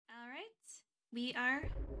We are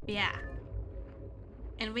back.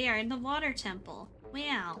 And we are in the water temple.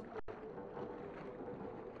 Wow.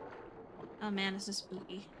 Oh man, this is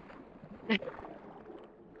spooky.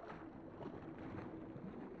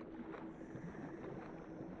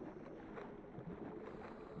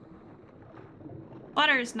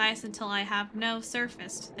 Water is nice until I have no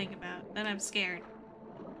surface to think about. Then I'm scared.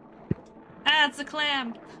 Ah, it's a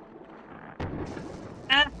clam!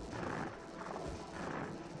 Ah!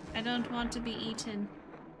 I don't want to be eaten.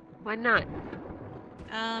 Why not?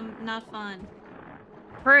 Not fun.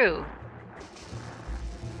 True.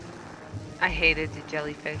 I hated the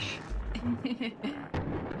jellyfish.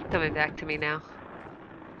 Coming back to me now.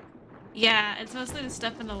 Yeah, it's mostly the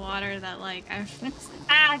stuff in the water that, like,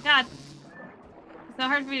 Ah, God! It's so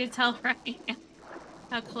hard for me to tell right now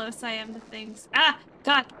how close I am to things. Ah!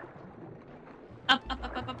 God! Up, up,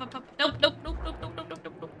 up, up, up, up, up. Nope, nope, nope, nope, nope, nope, nope,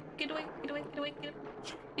 nope, nope. Get away, get away, get away, get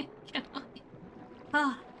away. Get away.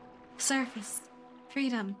 Ah, surface.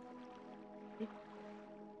 Freedom.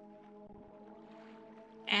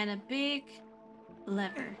 And a big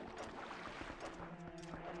lever.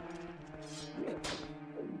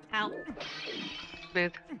 Ow.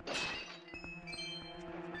 Smooth.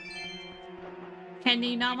 Can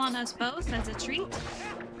you nom on us both as a treat?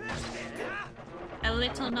 A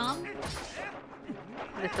little nom?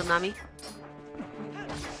 Little nummy.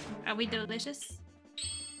 Are we delicious?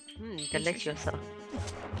 Delicioso.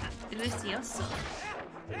 Delicioso.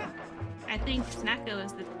 I think Snacko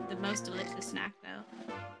is the most delicious snack, though.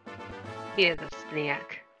 He is a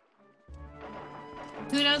snack.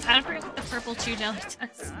 Who knows? I forget what the purple chew jelly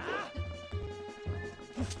does.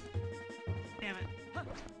 Damn it.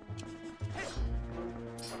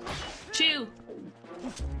 Chew!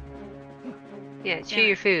 Yeah, chew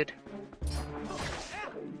your food.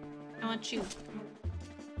 I want chew.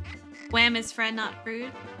 Wham is friend, not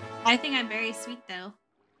fruit. I think I'm very sweet, though.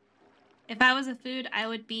 If I was a food, I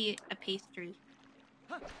would be a pastry.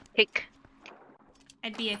 Cake.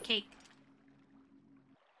 I'd be a cake.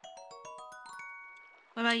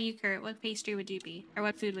 What about you, Curt? What pastry would you be? Or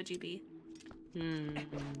what food would you be?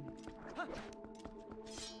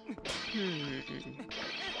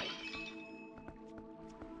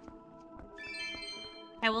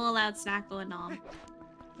 I will allow Snackle a nom.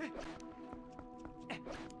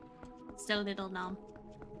 Still a little nom.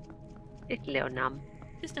 It's a little nom.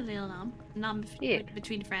 Just a little nom. Nom Yeah.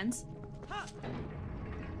 between friends.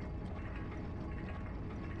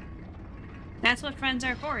 That's what friends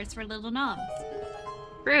are for. It's for little noms.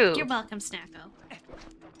 True. You're welcome, Snacko.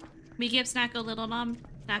 We give Snacko a little nom.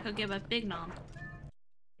 Snacko give a big nom.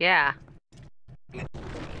 Yeah.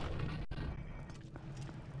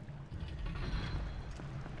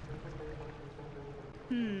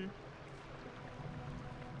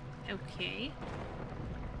 Okay.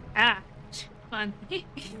 Ah, fun.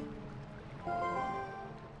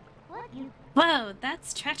 Whoa,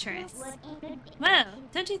 that's treacherous. Whoa,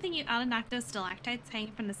 don't you think you ought to knock those stalactites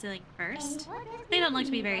hanging from the ceiling first? They don't look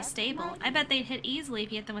to be very stable. I bet they'd hit easily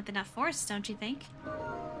if you hit them with enough force, don't you think?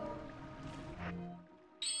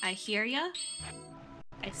 I hear ya.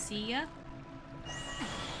 I see ya.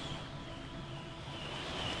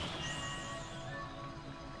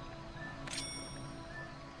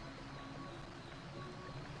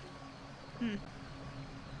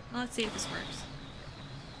 Well, let's see if this works.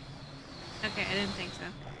 Okay, I didn't think so.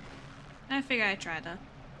 I figure I'd try though.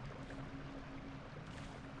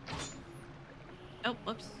 Oh,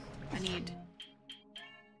 whoops. I need...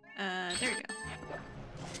 there we go.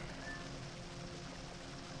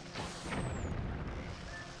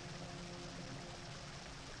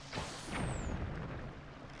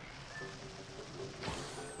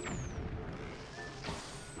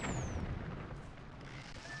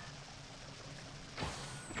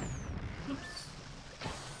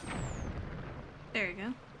 There you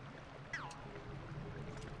go.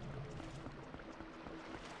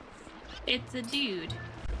 It's a dude.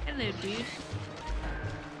 Hello, dude.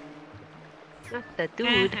 Not the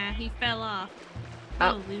dude. He fell off.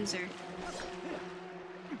 Oh, Loser.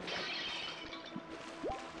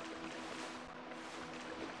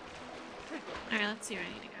 Alright, let's see where I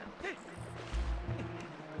need to go.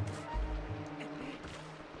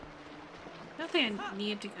 I don't think I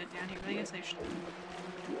need to go down here, but I guess I should.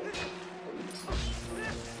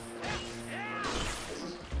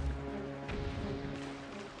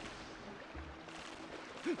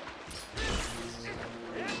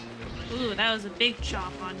 Ooh, that was a big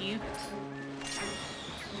chop on you.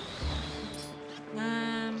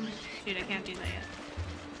 Shoot, I can't do that yet.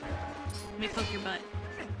 Let me poke your butt.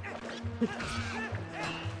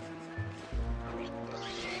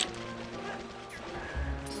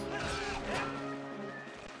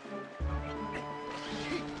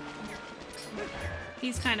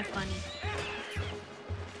 He's kind of funny.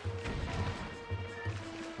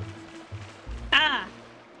 Ah!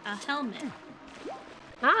 A helmet.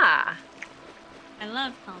 Ah! I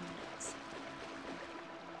love helmets.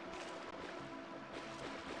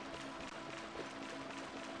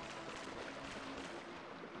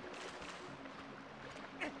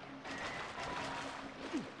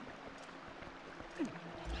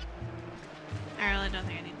 I really don't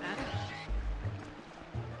think I need that.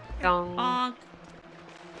 Dong. Bonk.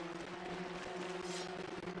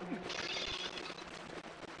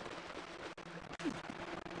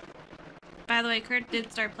 By the way, Curt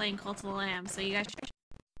did start playing Cult of the Lamb, so you guys should...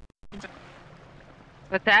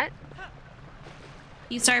 What's that?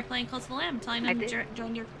 You started playing Cult of the Lamb, telling them I to did.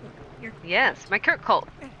 join your... Yes, my Curt cult.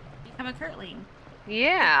 Become a Curtling.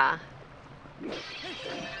 Yeah. Do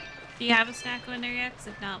you have a Snacko in there yet? 'Cause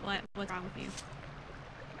if not, what's wrong with you?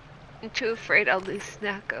 I'm too afraid I'll lose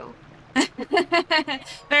Snacko.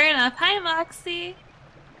 Fair enough. Hi, Moxie.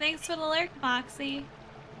 Thanks for the lurk, Moxie.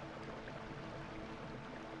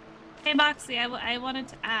 Hey, Moxie, I wanted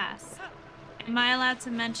to ask. Am I allowed to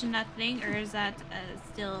mention nothing, or is that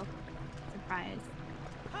still a surprise?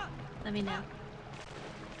 Let me know.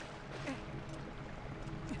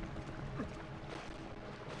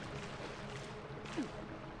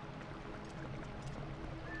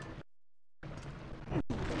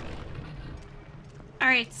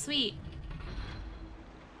 Alright, sweet.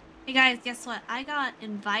 Hey guys, guess what? I got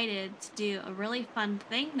invited to do a really fun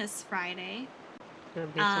thing this Friday. It'll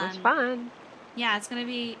be so much fun. Yeah, it's gonna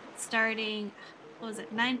be starting, what was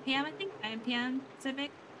it, 9 p.m. I think? 9 p.m.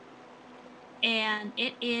 Pacific. And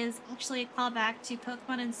it is actually a callback to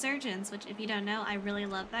Pokemon Insurgents, which if you don't know, I really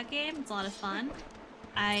love that game. It's a lot of fun.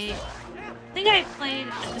 I think I played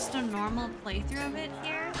just a normal playthrough of it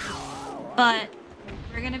here, but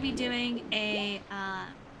we're gonna be doing a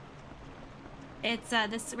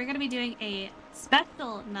we're gonna be doing a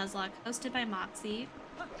special Nuzlocke hosted by Moxie.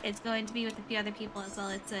 It's going to be with a few other people as well.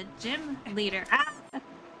 It's a gym leader. Ah!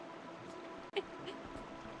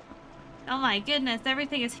 Oh my goodness,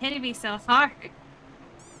 everything is hitting me so hard.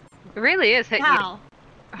 It really is hitting Wow.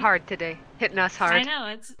 you hard today. Hitting us hard. I know,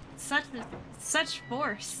 it's such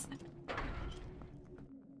force.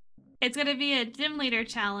 It's gonna be a gym leader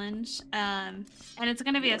challenge, and it's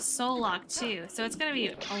gonna be a soul lock too. So it's gonna be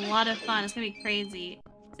a lot of fun. It's gonna be crazy.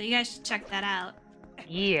 So you guys should check that out.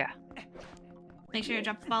 Yeah. Make sure to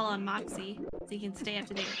drop a follow on Moxie so you can stay up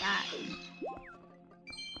to date with that.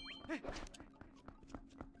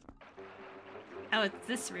 Oh, it's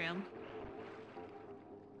this room.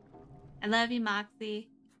 I love you, Moxie.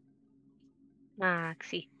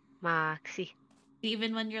 Moxie. Moxie.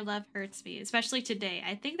 Even when your love hurts me, especially today.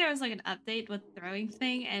 I think there was like an update with throwing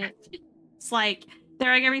thing, and it's like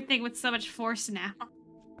throwing everything with so much force now.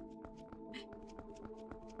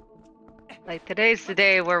 Like today's the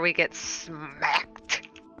day where we get smacked.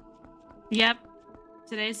 Yep.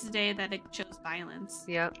 Today's the day that it shows violence.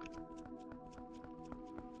 Yep.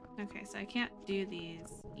 Okay, so I can't do these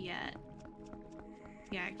yet.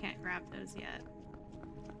 Yeah, I can't grab those yet.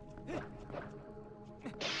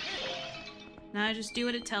 Now I just do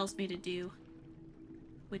what it tells me to do.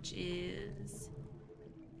 Which is...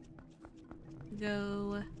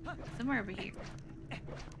 go somewhere over here.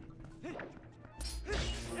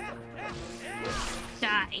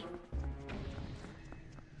 Die.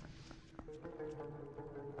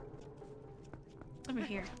 Over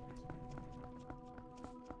here.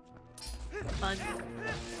 Bug.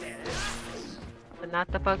 But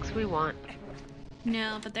not the bugs we want.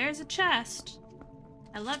 No, but there's a chest.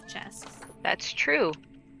 I love chests. That's true.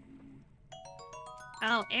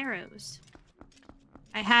 Oh, arrows.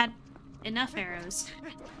 I had enough arrows.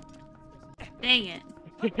 Dang it.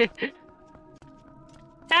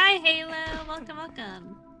 Hi, Halo! Welcome,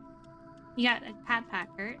 welcome. You got a pat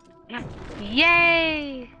packer.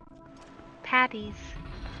 Yay! Patties.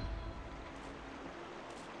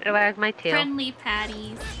 I wag my tail. Friendly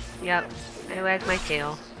patties. Yep. I wag my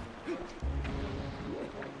tail.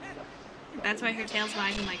 That's why her tail's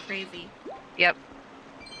wagging like crazy. Yep.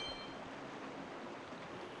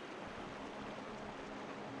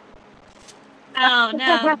 Oh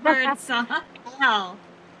no, bird song. Ow.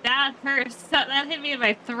 That hurts. That hit me in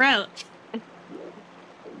my throat.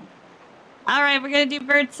 Alright, we're gonna do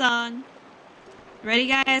bird song. Ready,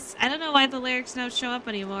 guys? I don't know why the lyrics don't show up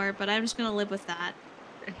anymore, but I'm just gonna live with that.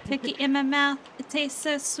 Picky in my mouth, it tastes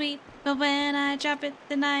so sweet, but when I drop it,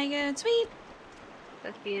 then I get sweet.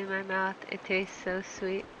 Cookie in my mouth, it tastes so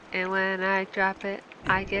sweet, and when I drop it,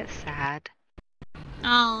 I get sad.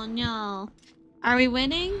 Oh no. Are we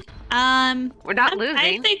winning? We're not losing.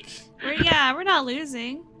 I think we're not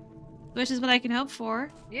losing. Which is what I can hope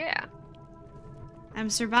for. Yeah. I'm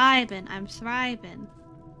surviving. I'm thriving.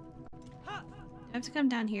 Do I have to come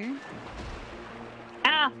down here?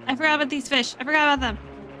 Ah! I forgot about these fish. I forgot about them.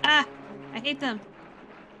 Ah! I hate them.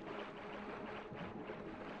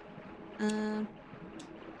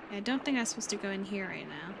 I don't think I'm supposed to go in here right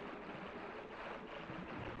now.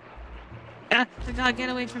 Ah! Oh God, get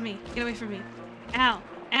away from me. Get away from me. Ow!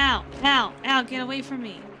 Ow! Ow! Ow! Get away from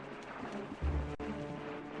me.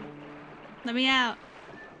 Let me out.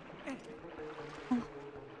 Oh.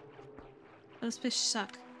 Those fish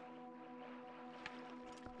suck.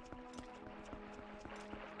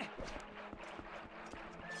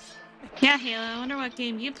 Yeah, Halo, I wonder what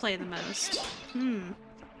game you play the most.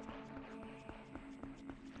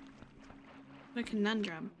 What a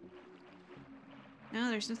conundrum. No,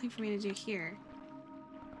 there's nothing for me to do here.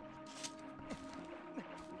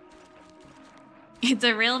 It's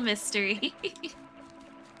a real mystery.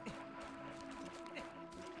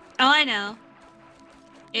 Oh, I know.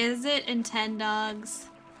 Is it in 10 Dogs?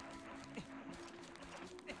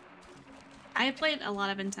 I played a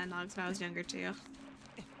lot of Nintendogs when I was younger too.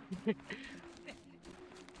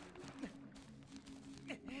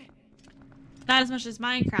 Not as much as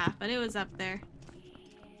Minecraft, but it was up there.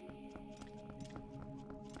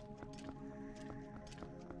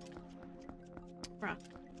 Bro.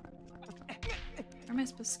 Where am I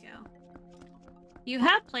supposed to go? You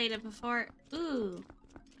have played it before. Ooh.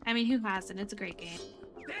 I mean, who hasn't? It's a great game.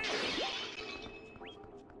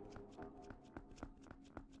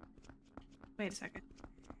 Wait a second.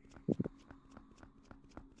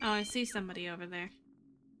 Oh, I see somebody over there.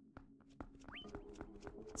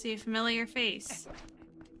 See a familiar face.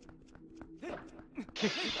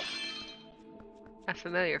 A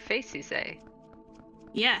familiar face, you say?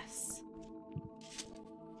 Yes.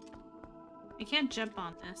 I can't jump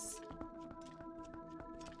on this.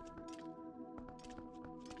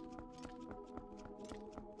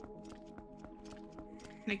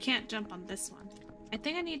 I can't jump on this one. I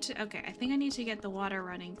think I need to, okay, I think I need to get the water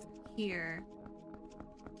running here.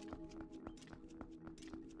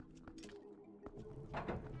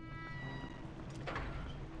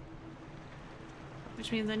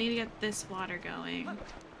 Which means I need to get this water going.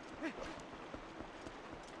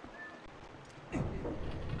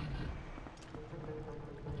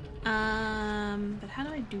 But how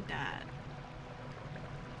do I do that?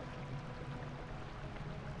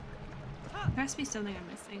 There has to be something I'm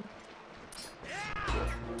missing.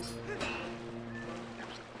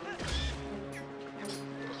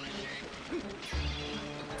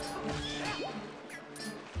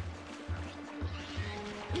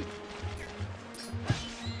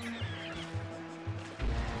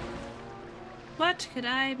 What could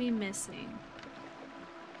I be missing?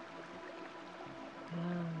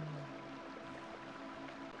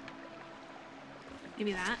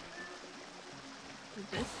 Maybe that? Is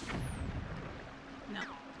this? No.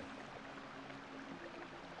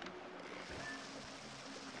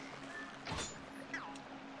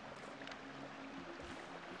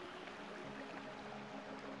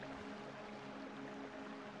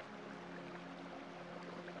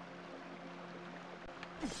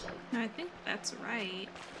 No, I think that's right.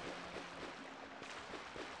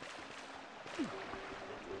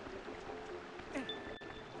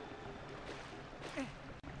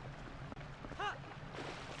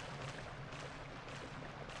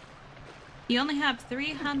 You only have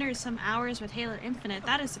 300 some hours with Halo Infinite.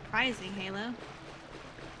 That is surprising, Halo.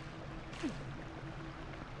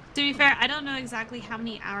 To be fair, I don't know exactly how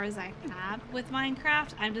many hours I have with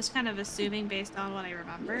Minecraft. I'm just kind of assuming based on what I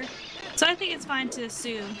remember. So I think it's fine to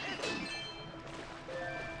assume.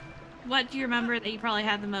 What do you remember that you probably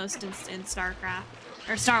had the most in StarCraft?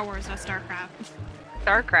 Or Star Wars, not StarCraft.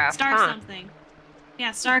 StarCraft, something.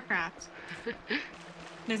 Yeah, StarCraft.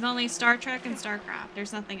 There's only Star Trek and StarCraft.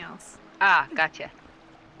 There's nothing else. Ah, gotcha.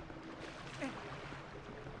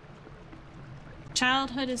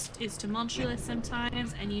 Childhood is tumultuous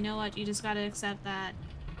sometimes, and you know what? You just gotta accept that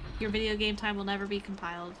your video game time will never be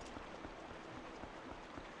compiled.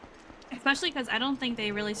 Especially because I don't think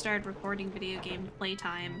they really started recording video game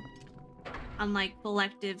playtime on like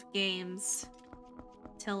collective games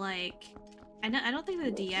till like I don't think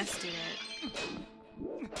the DS did it.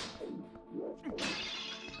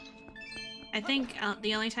 I think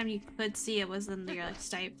the only time you could see it was in the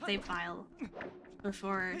save file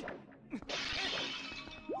before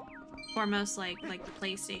for most like the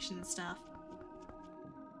PlayStation stuff.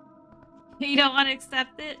 You don't want to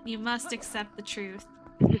accept it? You must accept the truth.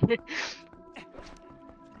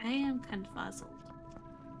 I am confuzzled.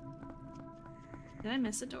 Did I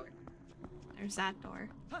miss a door? There's that door.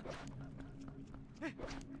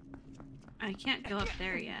 I can't go up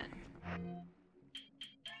there yet.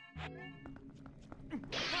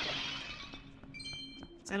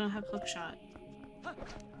 I don't have hook shot.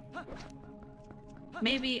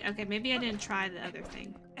 Maybe, okay, maybe I didn't try the other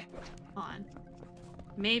thing. Hold on.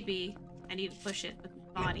 Maybe I need to push it with the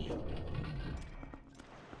body.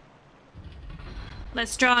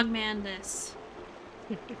 Let's strongman this.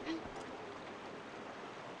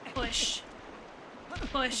 Push.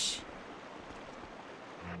 Push.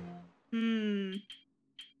 Hmm.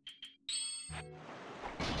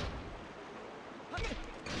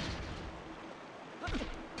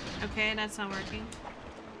 Okay, that's not working.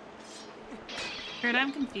 Curt,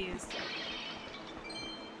 I'm confused.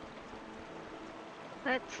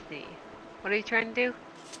 Let's see. What are you trying to do?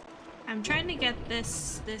 I'm trying to get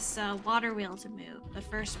this water wheel to move. The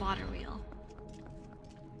first water wheel.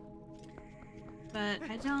 But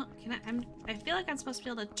I don't. I feel like I'm supposed to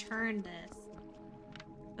be able to turn this.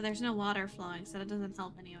 But there's no water flowing, so that doesn't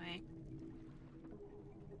help anyway.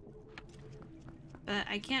 But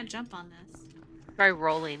I can't jump on this. Try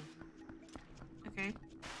rolling. Okay.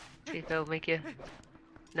 See if it'll make you...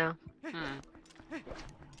 No? Hmm. Like,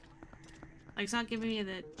 it's not giving me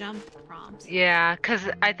the jump prompts. Yeah, because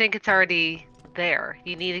I think it's already there.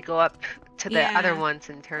 You need to go up to the other ones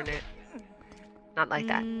and turn it. Not like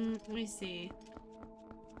that. Let me see.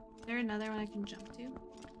 Is there another one I can jump to?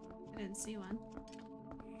 I didn't see one.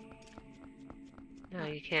 No,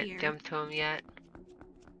 you can't here. jump to them yet.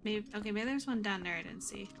 Maybe, okay, maybe there's one down there I didn't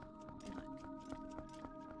see. Let me look.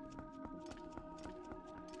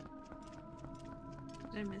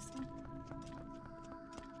 Did I miss one?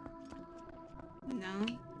 No.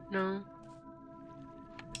 No.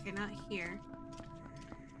 Okay, not here.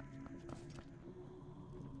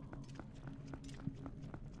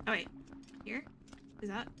 Oh wait, here? Is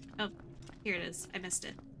that? Oh, here it is. I missed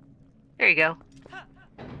it. There you go.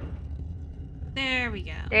 There we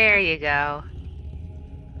go. There you go.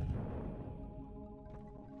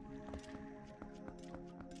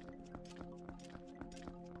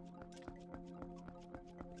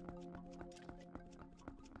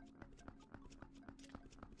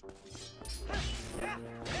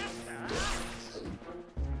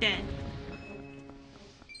 Dead.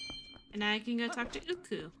 And now I can go talk to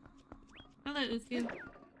Uku. Hello, Uku.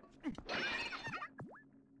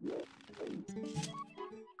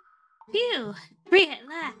 Phew! Free at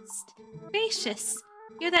last. Gracious.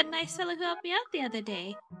 You're that nice fellow who helped me out the other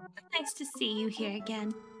day. Nice to see you here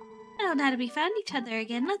again. Oh, now that we found each other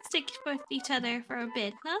again, let's stick with each other for a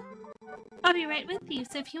bit, huh? I'll be right with you,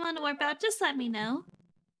 so if you want to warp out, just let me know.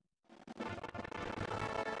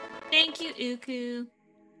 Thank you, Uku.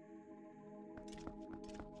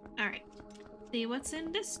 Alright. See what's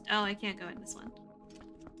in this? Oh, I can't go in this one.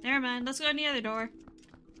 Never mind. Let's go in the other door.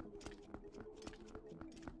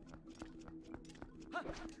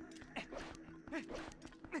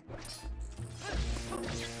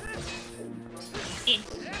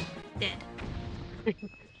 Dead.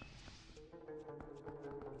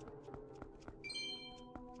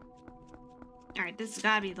 Alright, this has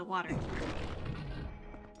gotta be the water.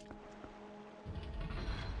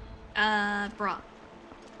 Bra.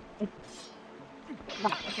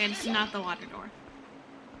 Okay, this is not the water door.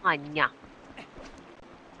 Anya.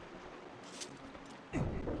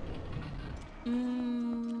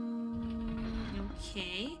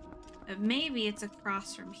 Okay. But maybe it's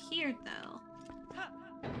across from here, though.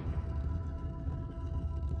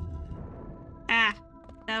 Ah!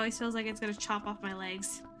 That always feels like it's gonna chop off my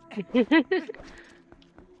legs.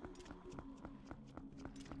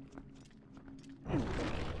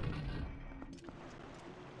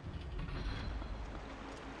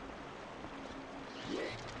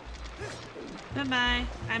 Bye-bye.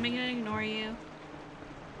 I'm gonna ignore you.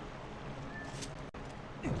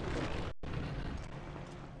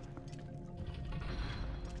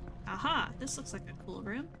 Aha! This looks like a cool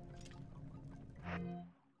room.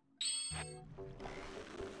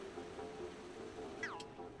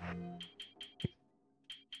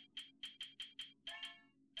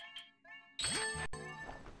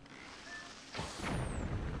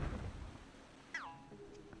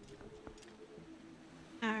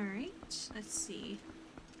 Alright, let's see.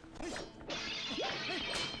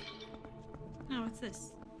 Oh, what's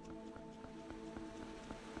this?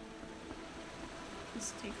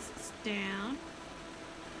 This takes us down.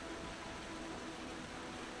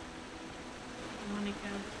 I want to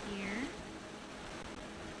go here.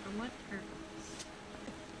 For what purpose?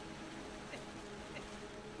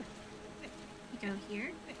 Go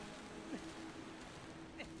here.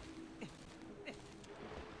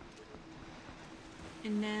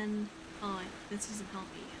 And then, oh, this isn't helping.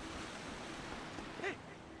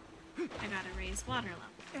 I gotta raise water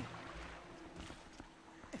level.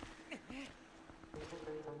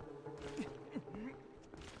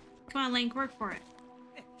 Come on, Link, work for it.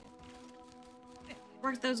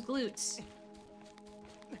 Work those glutes.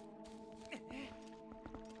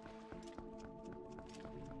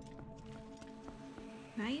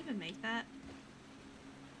 Can I even make that?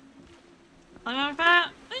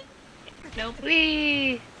 Nope.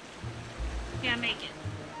 Whee! Can't make it.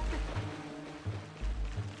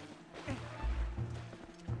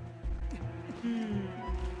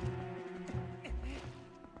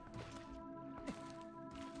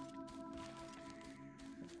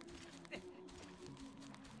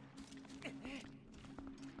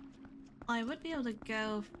 Well, I would be able to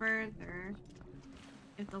go further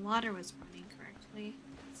if the water was running correctly.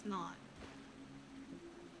 It's not.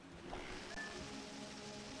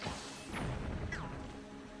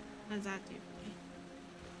 What does that do for me?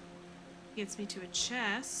 Gets me to a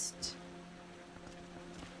chest.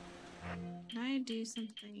 Can I do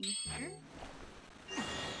something here?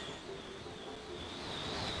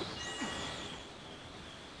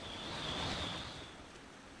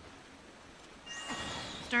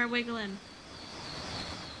 Start wiggling.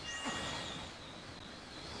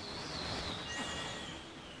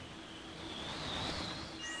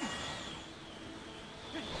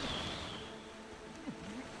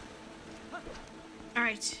 All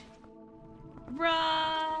right.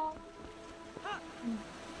 Run.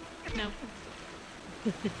 Nope.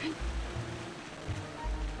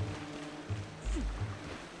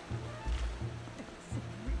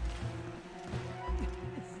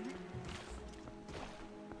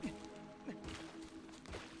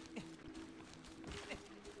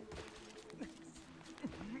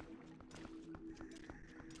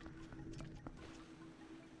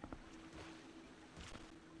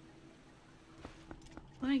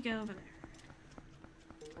 Let me go over there.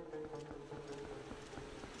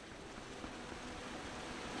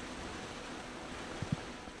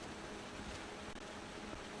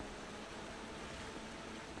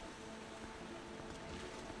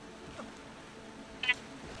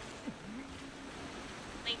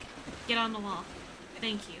 Link, get on the wall.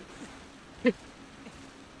 Thank you.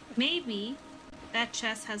 Maybe that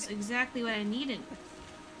chest has exactly what I needed.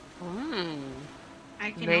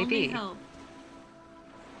 I can only hope.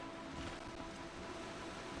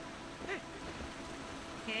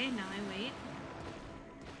 Okay, now I wait.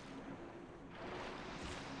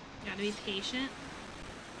 Gotta be patient.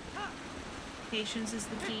 Patience is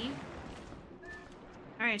the key.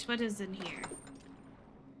 Alright, what is in here?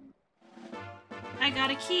 I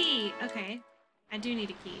got a key! Okay. I do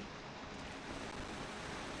need a key.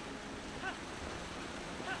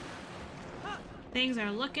 Things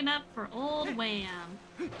are looking up for old Wham.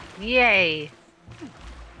 Yay!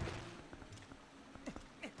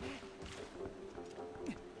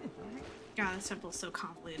 God, this temple's so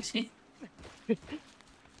convoluted.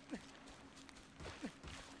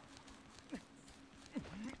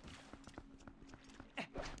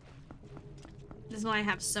 This is why I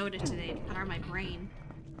have soda today, to power my brain.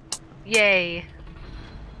 Yay!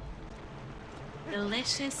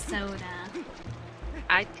 Delicious soda.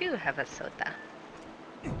 I do have a soda.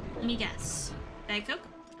 Let me guess. Diet Coke?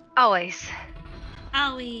 Always.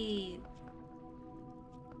 Always.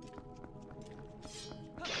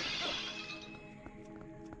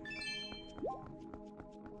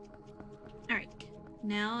 Alright.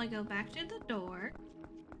 Now I go back to the door.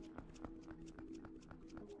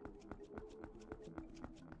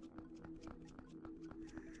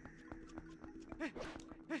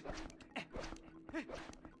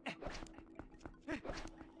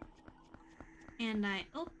 And I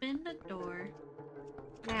open the door.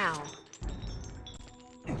 Now.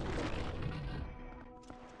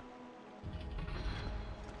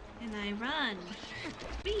 And I run.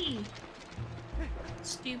 Whee!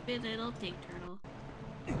 Stupid little pig turtle.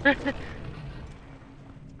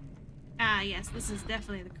 Ah, yes, this is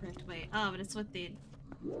definitely the correct way. Oh, but it's with the...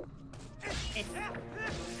 You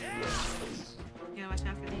gotta watch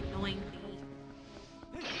out for the annoying thingy.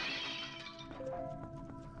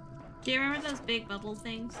 Do you remember those big bubble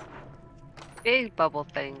things? Big bubble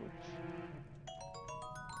things.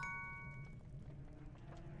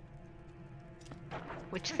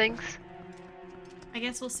 Which things? I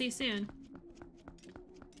guess we'll see soon.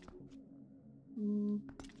 No.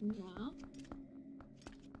 How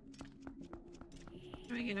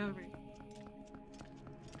do I get over?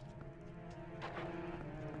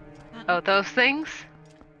 Oh, those things?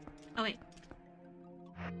 Oh, wait.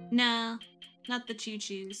 No, not the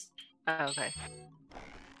choo-choos. Oh, okay.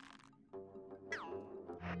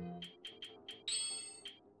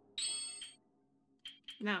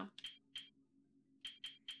 No.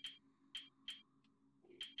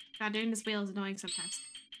 God, doing this wheel is annoying sometimes.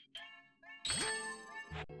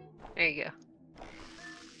 There you go.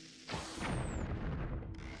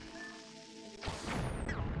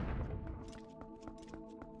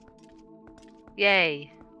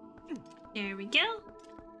 Yay. There we go.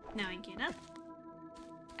 Now I get up.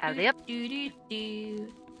 Alley up. Do do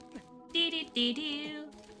do. Do do do do.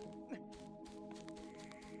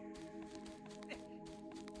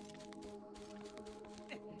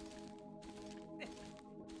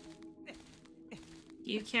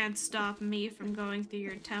 You can't stop me from going through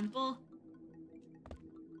your temple.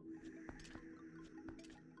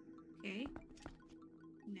 Okay.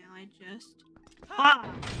 Now I just... Ah!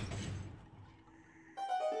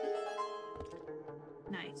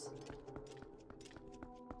 Nice.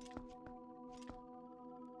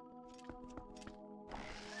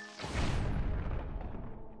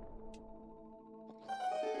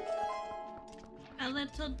 A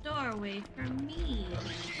little doorway for me.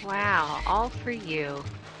 Wow, all for you.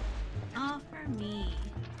 All for me.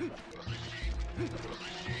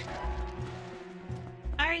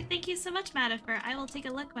 Alright, thank you so much, Madifer. I will take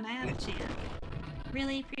a look when I have a chance.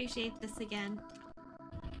 Really appreciate this again.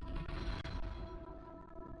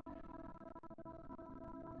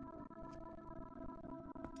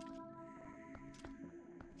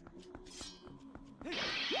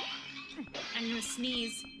 I'm gonna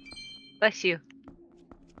sneeze. Bless you.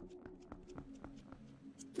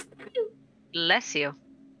 Bless you.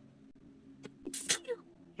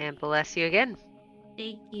 And bless you again.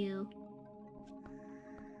 Thank you.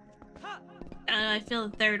 I feel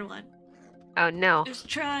the third one. Oh no. Just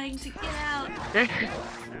trying to get out.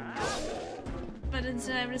 But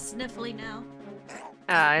instead I'm just sniffly now.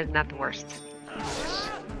 It's not the worst.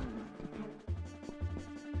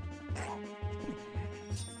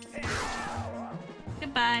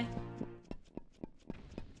 Goodbye.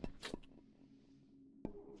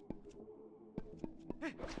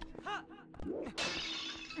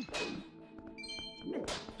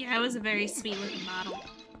 Yeah, it was a very sweet looking model.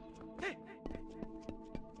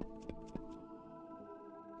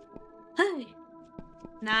 Hey!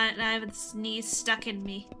 Now I have a sneeze stuck in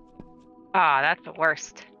me. Ah, that's the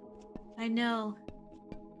worst. I know.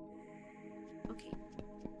 Okay.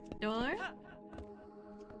 Door?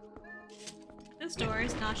 This door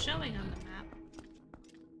is not showing on the map.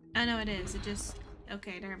 Oh no, it is. It just...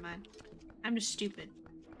 Okay, never mind. I'm just stupid.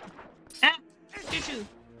 Ah! Choo-choo!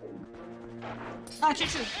 Ah,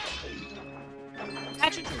 choo-choo! Ah,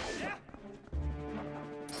 choo-choo!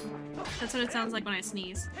 That's what it sounds like when I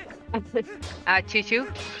sneeze. Choo-choo?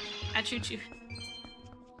 Ah, choo-choo.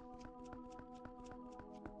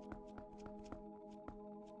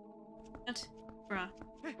 What? Bruh.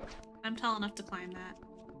 I'm tall enough to climb that.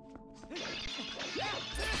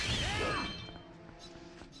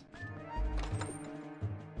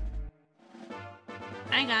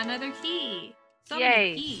 I got another key! So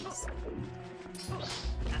many keys!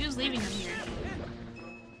 Who's leaving them here?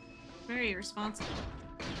 Very irresponsible.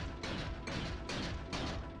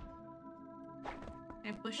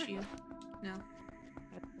 I push you. No.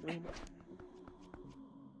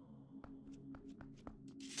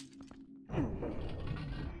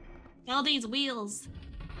 All these wheels.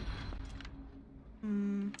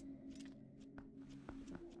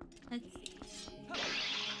 Let's see.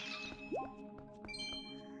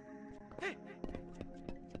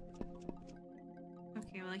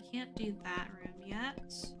 Okay, well I can't do that room yet.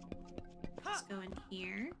 Let's go in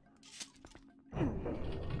here.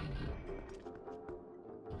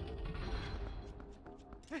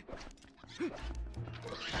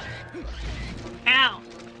 Ow!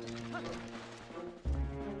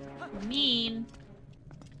 Mean.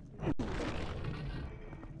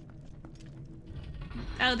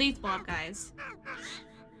 Oh, these blob guys.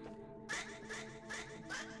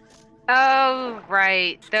 Oh,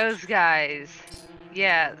 right. Those guys.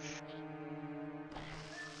 Yes.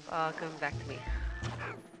 Oh, come back to me.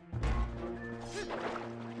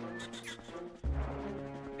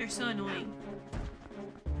 They're so annoying.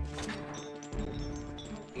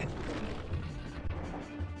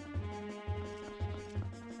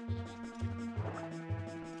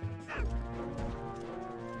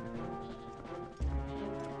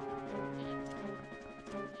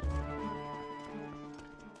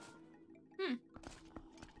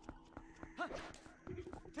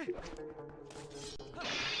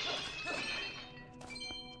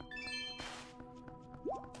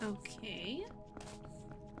 Okay.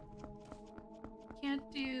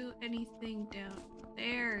 Can't do anything down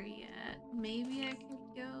there yet. Maybe I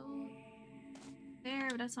could go there,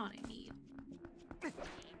 but that's not what I need.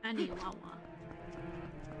 I need Wawa.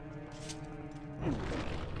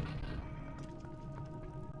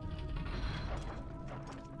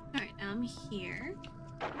 come here.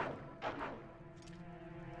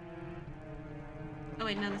 Oh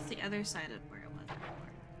wait, no, that's the other side of where it was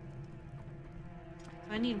before.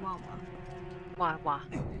 So I need Wawa. Wawa.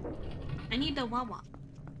 I need the Wawa.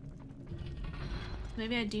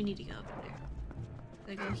 Maybe I do need to go over there.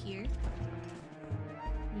 So I go here.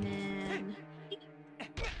 And then...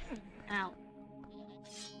 Ow.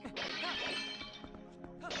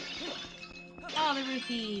 Oh, the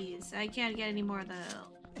rupees! I can't get any more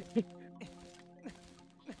though.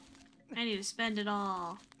 I need to spend it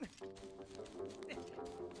all.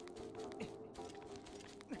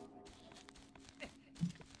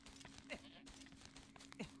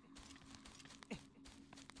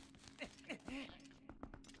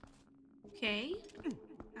 Okay.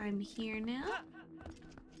 I'm here now.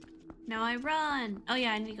 Now I run! Oh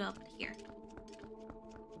yeah, I need to go up here.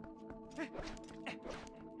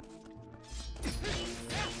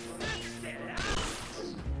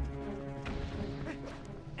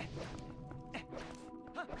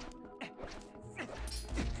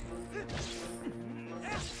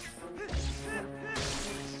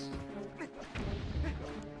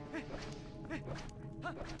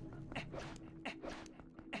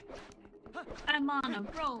 I'm on a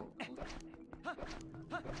roll.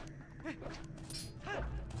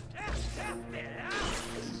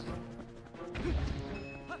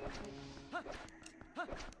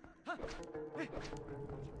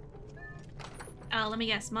 Oh, let me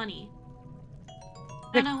guess, money.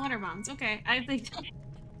 Oh no, water bombs. Okay, I think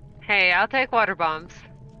Hey, I'll take water bombs.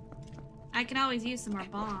 I can always use some more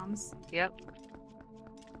bombs. Yep.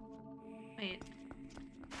 Wait.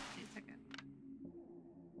 Wait a second.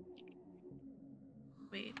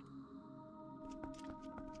 Wait.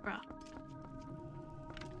 Bruh.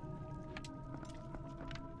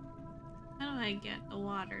 How do I get the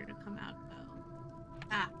water to come out though?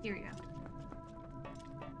 Ah, here we go.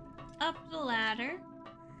 Up the ladder.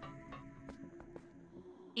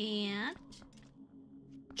 And...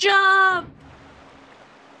 jump!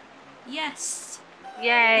 Yes!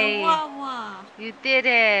 Yay! The Wawa! You did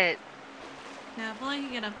it! Now, if only I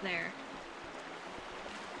can get up there.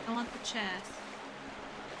 I want the chest.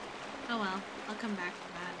 Oh well, I'll come back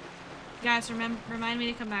for that. Guys, remind me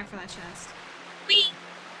to come back for that chest. Whee!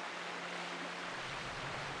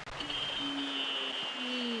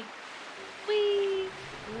 Whee! Whee!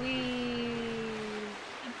 Whee!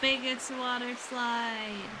 The biggest water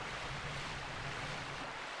slide.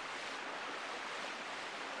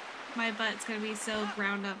 My butt's gonna be so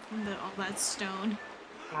ground up from all that stone.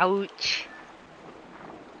 Ouch.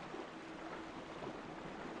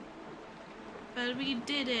 But we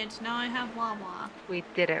did it. Now I have Wawa. We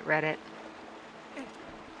did it, Reddit.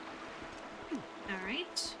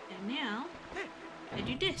 Alright, and now I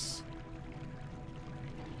do this.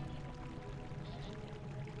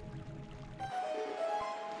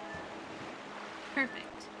 Perfect.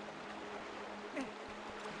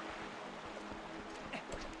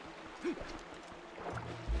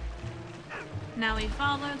 Now we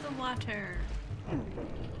follow the water.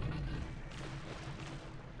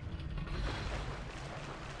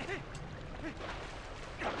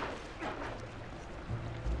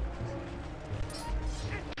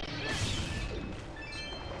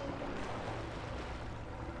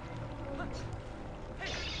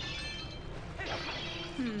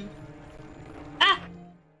 Ah!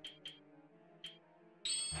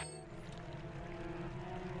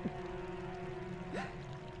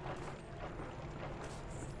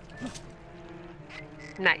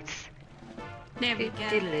 Nice. There we go.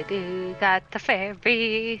 Diddly-doo, got the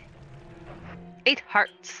fairy. 8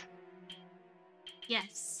 hearts.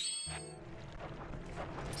 Yes.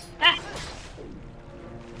 Ah!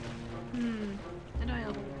 How do I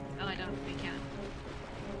open? Oh, I don't. I can't.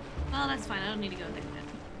 Well, that's fine. I don't need to go there then.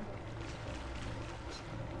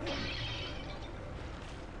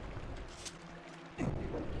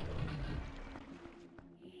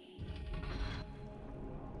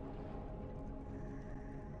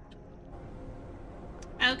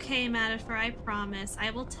 Okay, Madifer, I promise.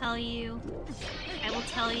 I will tell you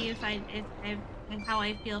if how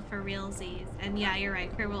I feel for realsies. And yeah, you're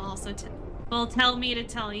right. Curt will also will tell me to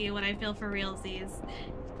tell you what I feel for realsies.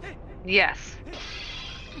 Yes.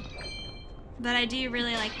 But I do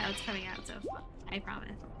really like how it's coming out so far. I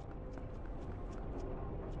promise.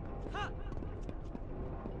 I'm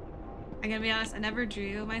gonna be honest, I never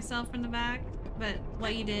drew myself from the back, but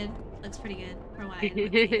what you did looks pretty good for what I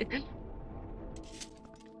did.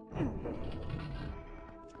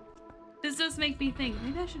 This does make me think,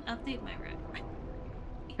 maybe I should update my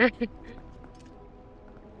red.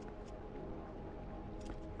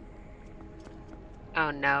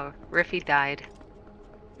 Oh no, Riffy died.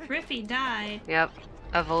 Riffy died. Yep.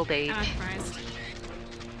 Of old age. I'm not surprised.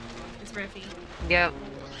 It's Riffy. Yep.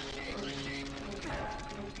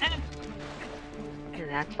 And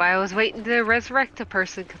that's why I was waiting to resurrect a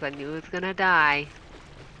person, because I knew it was gonna die.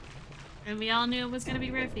 And we all knew it was gonna be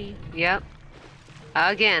Riffy. Yep.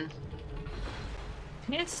 Again.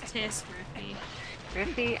 Tisk tisk, Riffy.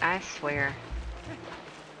 Riffy, I swear.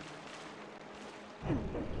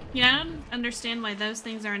 Yeah, I don't understand why those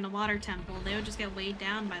things are in the water temple. They would just get weighed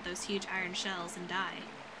down by those huge iron shells and die.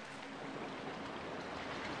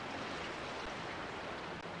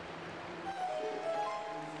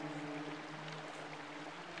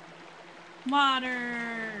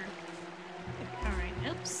 Water! Alright,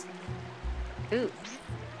 oops. Oops.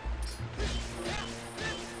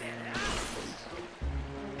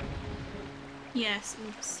 Yes,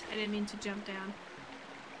 oops. I didn't mean to jump down.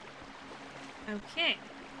 Okay.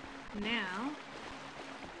 Now...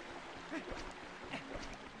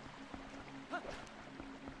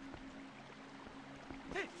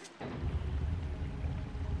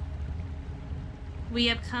 we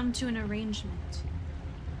have come to an arrangement.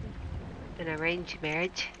 An arranged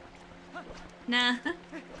marriage? Nah.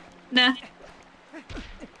 Nah.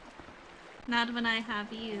 Not when I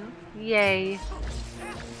have you. Yay.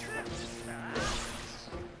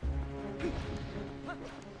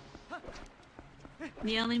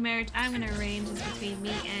 The only marriage I'm gonna arrange is between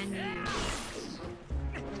me and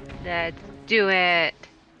you. Let's do it.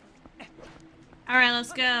 Alright,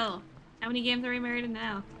 let's go. How many games are we married in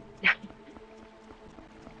now?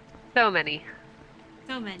 So many.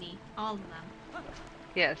 So many. All of them.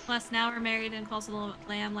 Yes. Plus now we're married in Close to the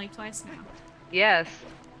Lamb like twice now. Yes.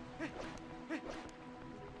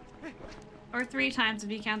 Or 3 times if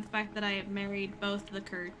you count the fact that I married both the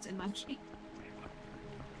Curts in Munchie.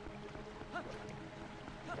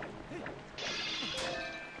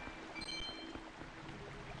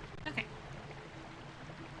 Okay.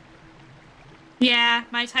 Yeah,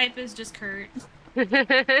 my type is just Curt.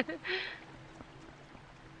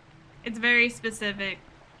 It's very specific.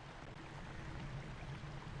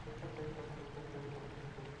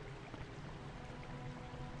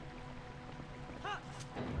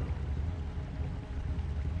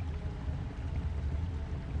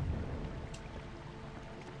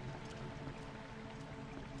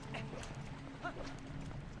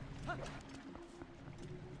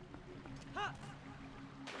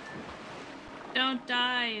 Don't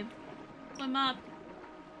dive. Swim up.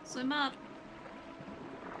 Swim up.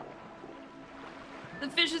 The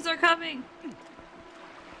fishes are coming.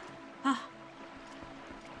 Ah.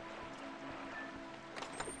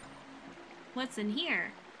 What's in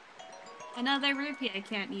here? Another rupee I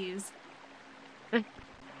can't use. Damn.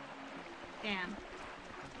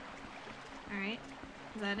 Alright.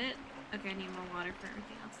 Is that it? Okay, I need more water for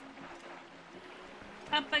everything else.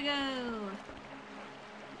 Up I go!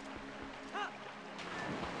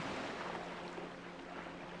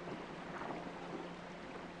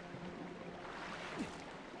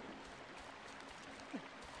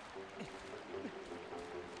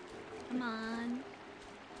 Come on.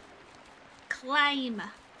 Climb!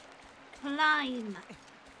 Climb!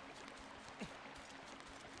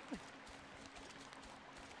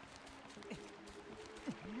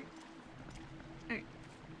 Alright.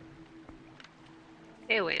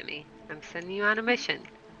 Hey, Whammy. I'm sending you on a mission.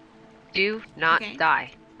 Do not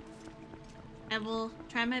die. I will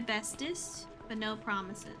try my bestest, but no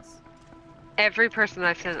promises. Every person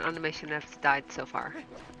I've sent on a mission has died so far.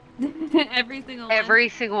 Every single one. Every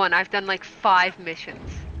single one. I've done like 5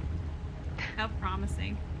 missions. How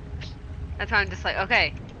promising. That's why I'm just like,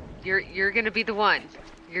 okay, you're gonna be the one.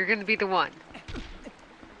 You're gonna be the one.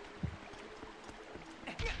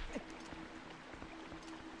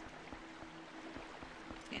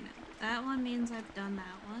 Okay, now that one means I've done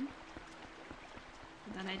that one.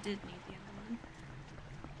 But then I did need the other one.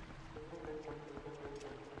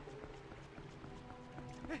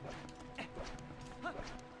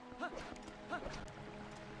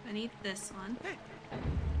 I need this one.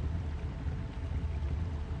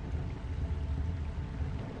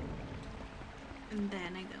 And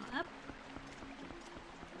then I go up.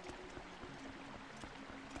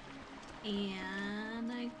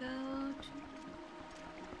 And I go to...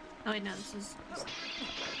 oh wait, no, this is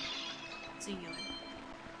singular.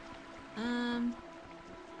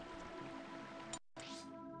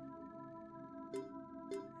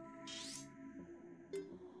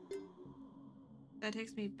 That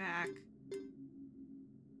takes me back.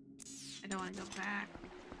 I don't want to go back.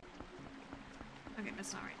 Okay,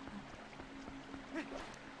 that's not right.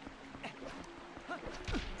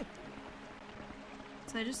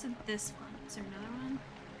 So I just did this one. Is there another one?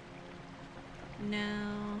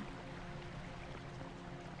 No.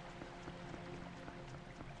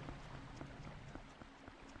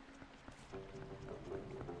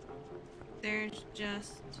 There's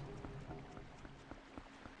just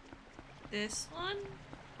this one?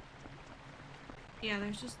 Yeah,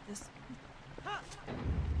 there's just this one.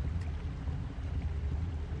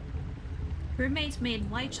 Roommates made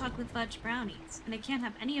white chocolate fudge brownies, and I can't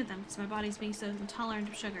have any of them because my body's being so intolerant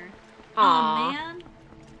of sugar. Aww. Oh man,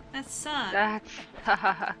 that sucks. That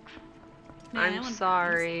sucks. Man, I'm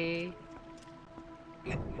sorry.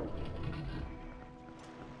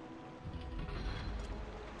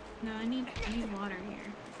 No, I need water here.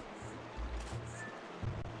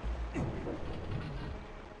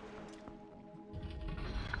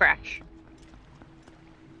 Crash.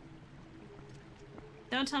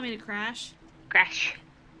 Don't tell me to crash. Crash.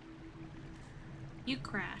 You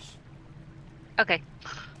crash. Okay.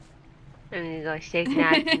 I'm gonna go take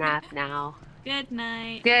a nap now. Good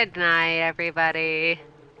night. Good night, everybody.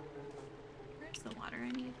 Where's the water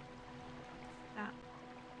I need? That.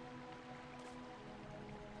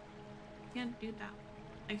 Can't do that.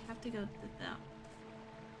 I have to go to that.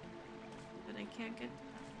 But I can't get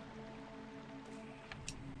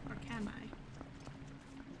that. Or can I?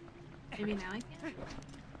 Maybe now I can?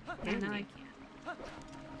 Yeah, now I can.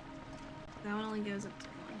 That one only goes up to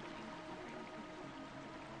one thing.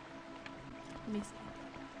 Let me see.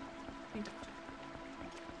 Let me double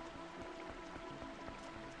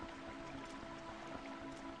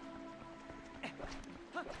check.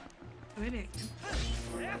 Oh, maybe I can.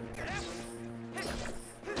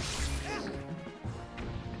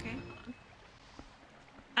 Okay, hold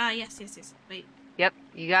on. Yes. Wait. Yep,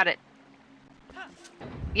 you got it.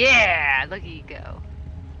 Yeah, look at you go.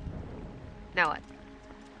 Now what?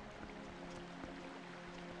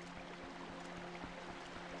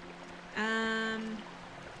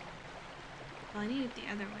 Well, I need it the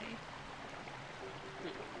other way.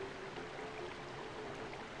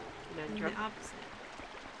 The opposite.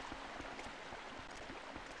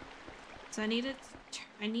 So I need it.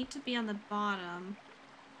 I need to be on the bottom.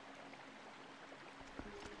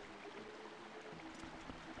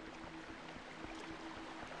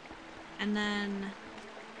 And then,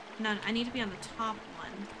 no, I need to be on the top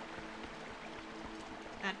one.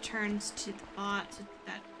 That turns to the bot, to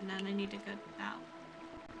that, and then I need to go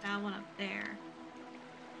that one up there.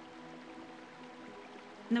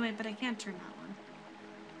 No wait, but I can't turn that one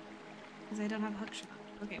because I don't have hook shot.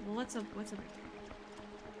 Okay, well what's over here?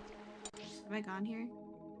 Have I gone here?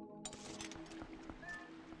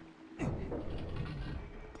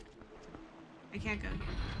 I can't go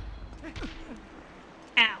here.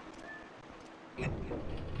 Ow!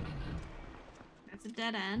 That's a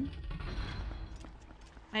dead end.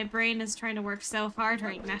 My brain is trying to work so hard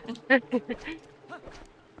right now.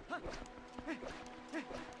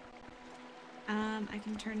 I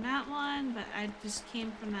can turn that one, but I just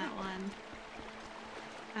came from that one.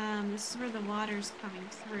 This is where the water's coming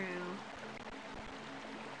through.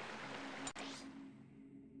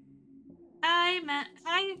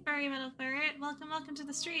 Hi, Furry Metal Ferret. Welcome to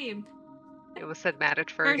the stream. It was said matted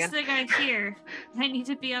for First again. thing I hear, I need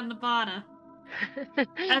to be on the bottom.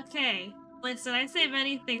 Okay, listen, I say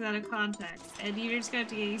many things out of context, and you're just going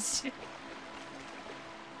to get used to it.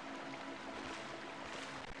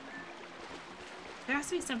 There has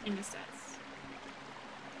to be something that says.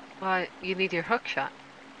 Well, you need your hook shot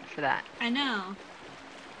for that. I know,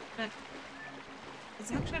 but is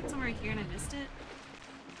the hook shot somewhere here and I missed it?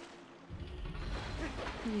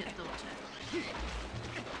 Let me double check.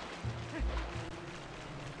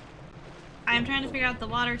 I'm trying to figure out the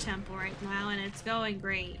water tempo right now, and it's going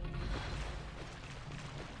great.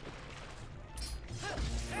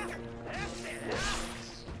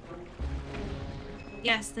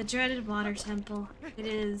 Yes, the dreaded water temple. It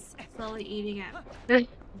is slowly eating up.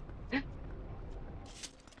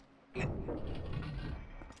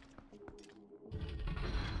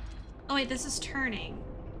 Oh wait, this is turning.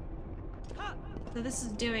 So this is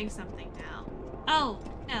doing something now. Oh,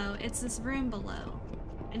 no, it's this room below.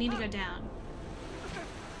 I need to go down.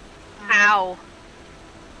 Ow!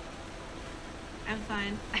 I'm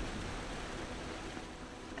fine.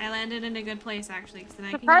 I landed in a good place, actually, because then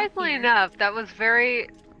I can Surprisingly enough, that was very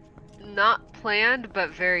not planned, but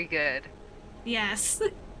very good. Yes.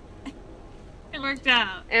 It worked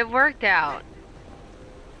out. It worked out.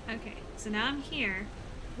 Okay, so now I'm here.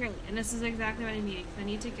 Really, and this is exactly what I needed, because I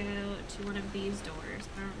need to go to one of these doors.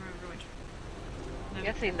 I don't remember which one. I'm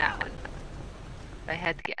guessing that one. If I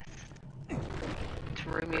had to guess. Which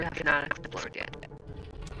room you have not explored yet.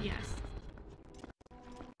 Yes.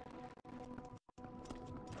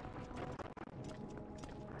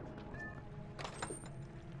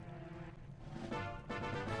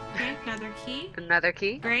 Another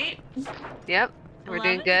key. Great. Yep. We're Love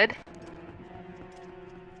doing it. good.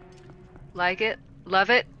 Like it. Love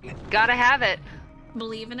it. Gotta have it.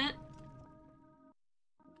 Believe in it.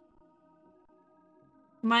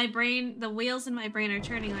 My brain, the wheels in my brain are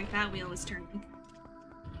turning like that wheel was turning.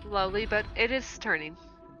 Slowly, but it is turning.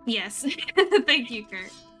 Yes. Thank you,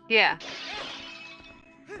 Curt. Yeah.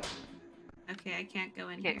 Okay, I can't go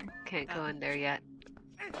in here. Can't go in there yet.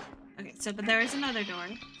 Okay, so but there is another door.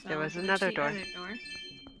 So There was I'll another reach the door. other door.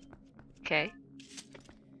 Okay.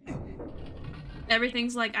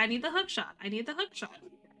 Everything's like, I need the hook shot. I need the hook shot.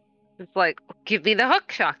 It's like, give me the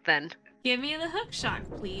hook shot then. Give me the hook shot,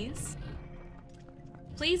 please.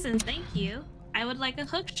 Please and thank you. I would like a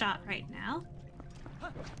hook shot right now.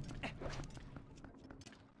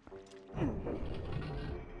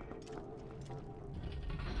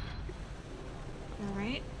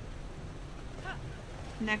 Alright.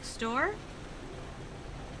 Next door.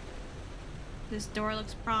 This door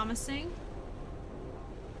looks promising.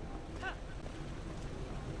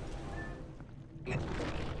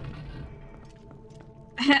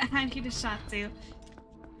 I need a shot too.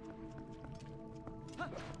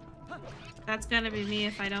 That's gonna be me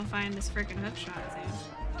if I don't find this freaking hook shot soon.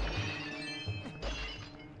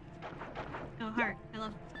 Oh, heart. I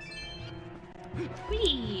love it.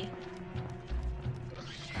 Whee!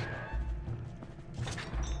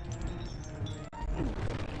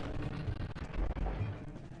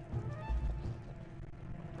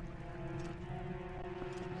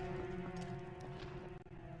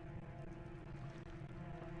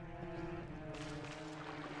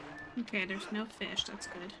 Okay, there's no fish. That's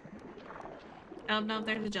good. Oh, no,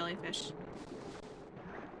 there's a jellyfish.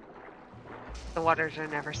 The waters are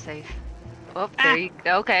never safe. Oh, there you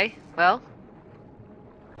go. Okay, well.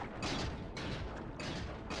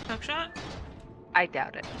 Hook shot? I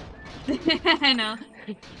doubt it. I know.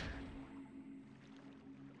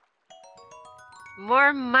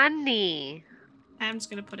 More money. I'm just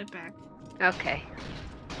gonna put it back. Okay.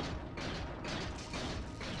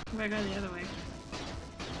 I'm gonna go the other way.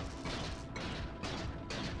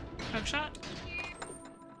 Hook shot?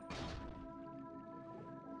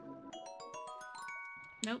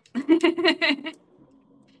 Nope.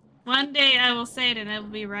 One day I will say it and I will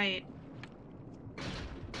be right.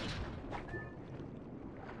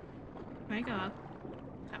 Can I go up?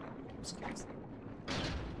 Oh, I'm scared.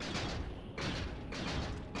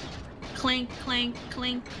 Clink, clank,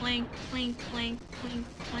 clink, clank, clink, clank, clink,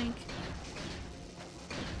 clank.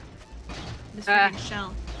 This freaking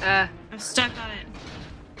shell. I'm stuck on it.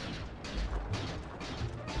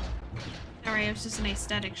 Alright, it was just an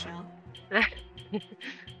aesthetic shell.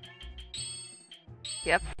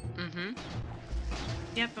 Yep. Mm-hmm.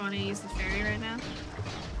 Yep, I want to use the ferry right now.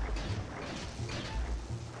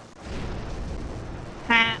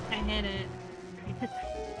 Ha! I hit it.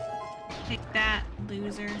 Take that,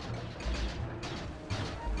 loser.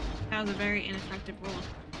 That was a very ineffective roll.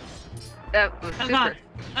 That was Oh super. god!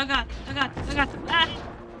 Oh god! Oh god! Oh god! Ah!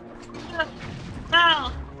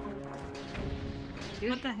 Oh!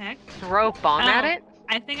 What the heck? Throw a bomb at it?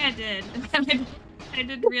 I think I did. I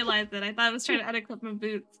didn't realize it. I thought I was trying to unequip my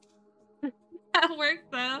boots. That worked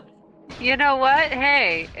though. You know what?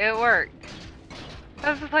 Hey, it worked.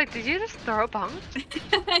 I was just like, did you just throw a bomb?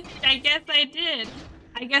 I guess I did.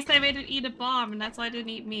 I guess I made it eat a bomb, and that's why it didn't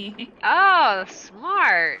eat me. Oh,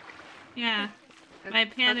 smart. Yeah. My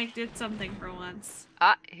panic did something for once.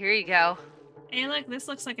 Ah, here you go. Hey, look, this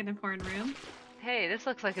looks like an important room. Hey, this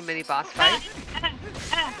looks like a mini boss fight.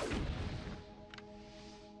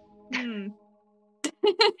 Hmm.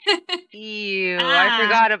 Ew, I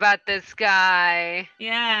forgot about this guy.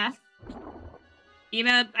 Yeah. You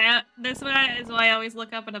know, this one is why I always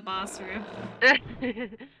look up in a boss room.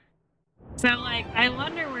 So, like, I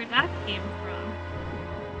wonder where that came from.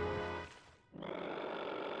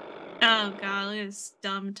 Oh god, look at his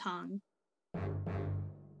dumb tongue. Oh,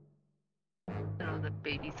 the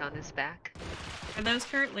baby's on his back. Are those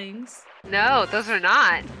Curtlings? No, those are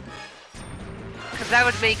not. Because that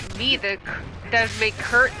would make me that would make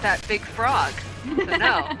Curt that big frog. So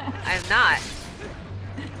no, I'm not.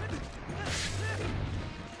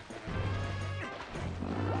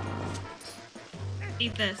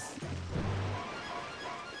 Eat this.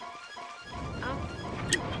 Oh.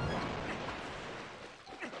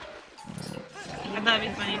 I thought it'd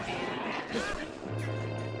be funny if you ate it.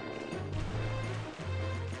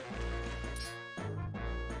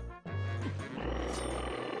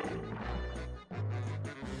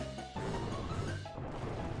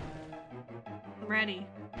 I'm ready.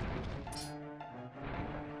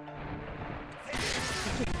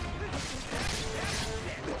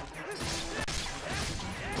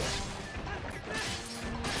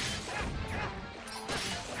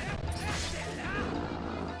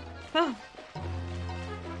 Oh.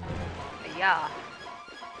 Yeah.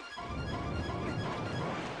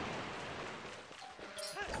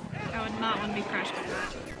 I would not want to be crushed by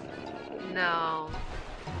that. No.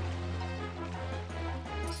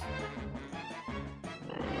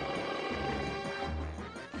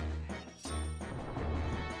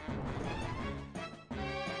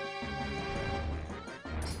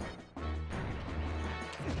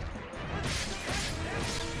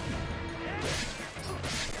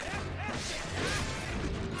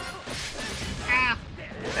 Ah.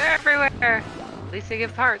 They're everywhere. At least they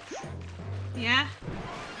give parts. Yeah.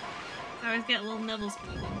 I always get little nibbles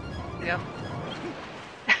bleeding. Yep.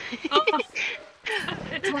 Oh.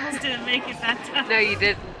 It almost didn't make it that time. No, you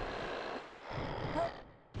didn't.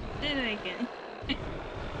 Didn't make it.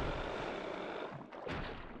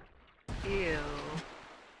 Ew.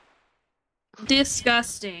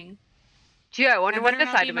 Disgusting. Gee, I wonder what this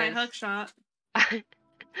item my is. hook shot.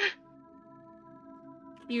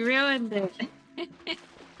 You ruined it.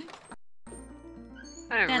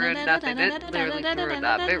 I didn't ruin nothing. It literally threw it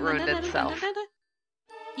up. It ruined itself.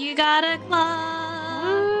 You got a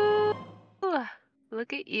claw. Ooh,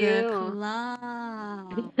 look at The you. claw.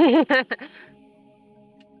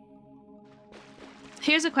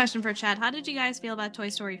 Here's a question for Chad. How did you guys feel about Toy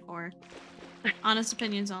Story 4? Honest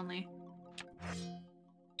opinions only.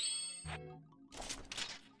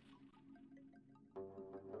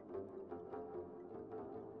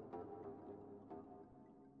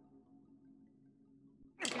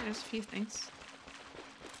 Okay, there's a few things.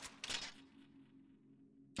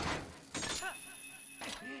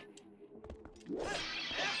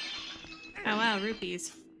 Oh wow,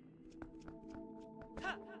 rupees.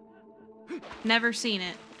 Never seen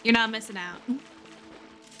it. You're not missing out.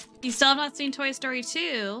 You still have not seen Toy Story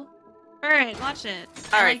 2? Alright, watch it.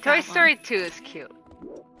 Alright, Toy Story 2 is cute.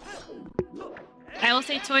 I will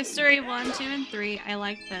say Toy Story 1, 2, and 3. I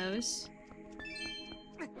like those.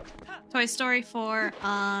 Toy Story 4,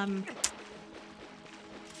 I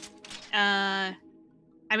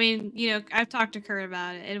mean, you know, I've talked to Curt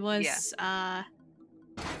about it. It was,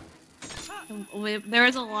 there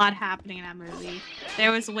was a lot happening in that movie.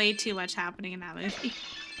 There was way too much happening in that movie.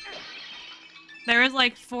 There was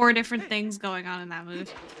like 4 different things going on in that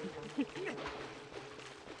movie.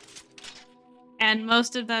 And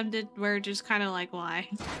most of them were just kind of like, why?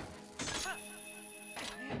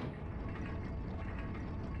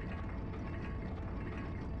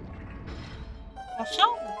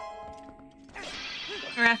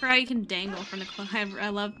 Or I forgot you can dangle from the climb. I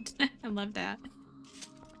loved that.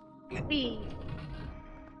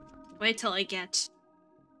 Wait till I get...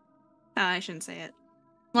 Oh, I shouldn't say it.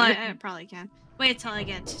 Well, I probably can. Wait till I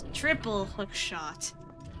get triple hook shot.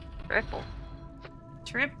 Triple.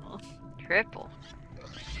 Triple. Triple.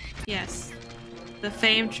 Yes. The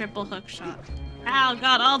famed triple hook shot. Ow,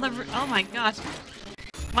 god, all the... Oh my gosh.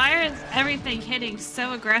 Why is everything hitting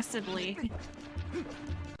so aggressively?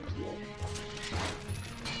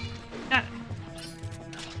 God.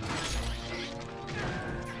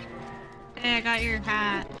 Hey, I got your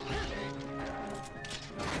hat.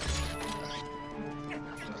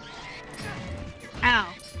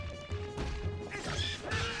 Ow.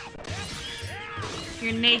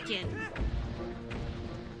 You're naked.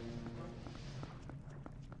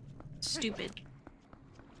 Stupid.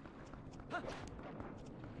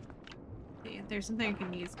 Okay, there's something I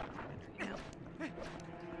can use.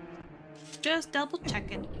 Just double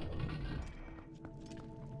checking.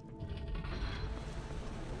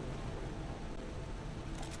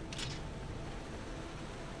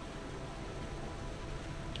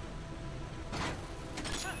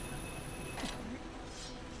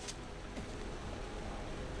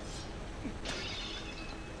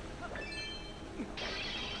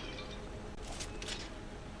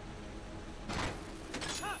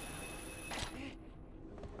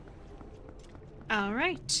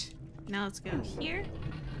 Alright, now let's go here.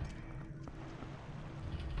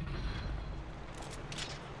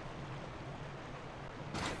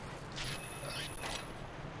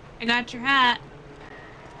 I got your hat.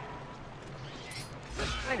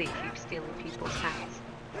 Why do you keep stealing people's hats?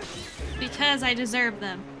 Because I deserve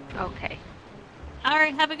them. Okay.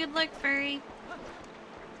 Alright, have a good look, furry.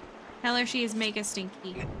 Tell her she is mega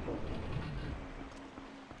stinky.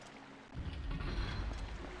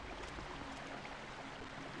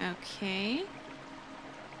 Okay.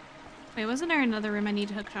 Wait, wasn't there another room I need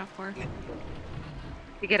to hook shot for?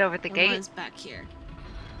 To get over the gate? It was back here.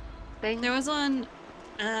 Thing? There was one,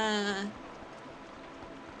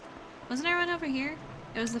 wasn't there one over here?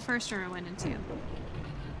 It was the first room I went into.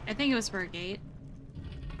 I think it was for a gate.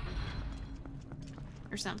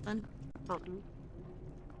 Or something. Something.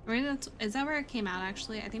 Is that where it came out,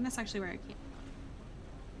 actually? I think that's actually where it came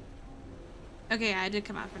out. Okay, yeah, I did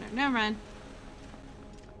come out for now. Never mind.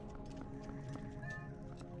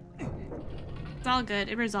 It's all good.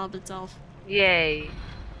 It resolved itself. Yay.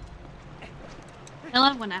 I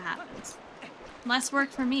love when that happens. Less work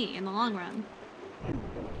for me in the long run.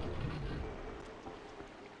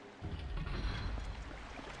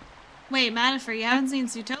 Wait, Madifer, you haven't seen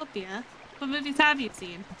Zootopia. What movies have you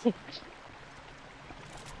seen? Did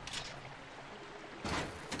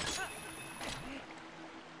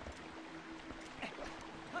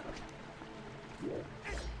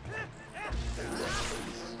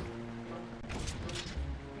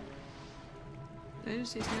I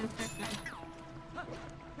just use my effect now?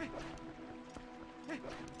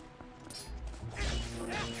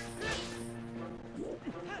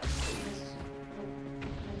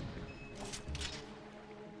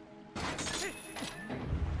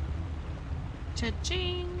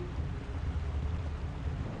 Cha-ching!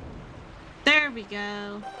 There we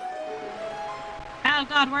go. Oh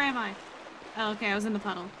god, where am I? Oh, okay, I was in the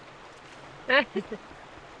puddle.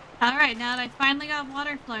 Alright, now that I finally got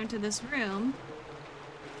water flowing to this room,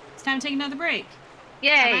 it's time to take another break.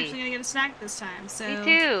 Yay! I'm actually gonna get a snack this time, so... Me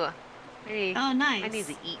too! Hey, oh, nice. I need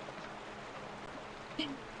to eat.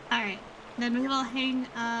 Alright, then we will hang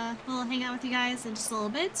out with you guys in just a little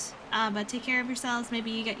bit. But take care of yourselves.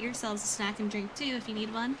 Maybe you get yourselves a snack and drink too if you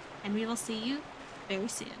need one. And we will see you very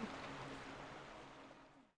soon.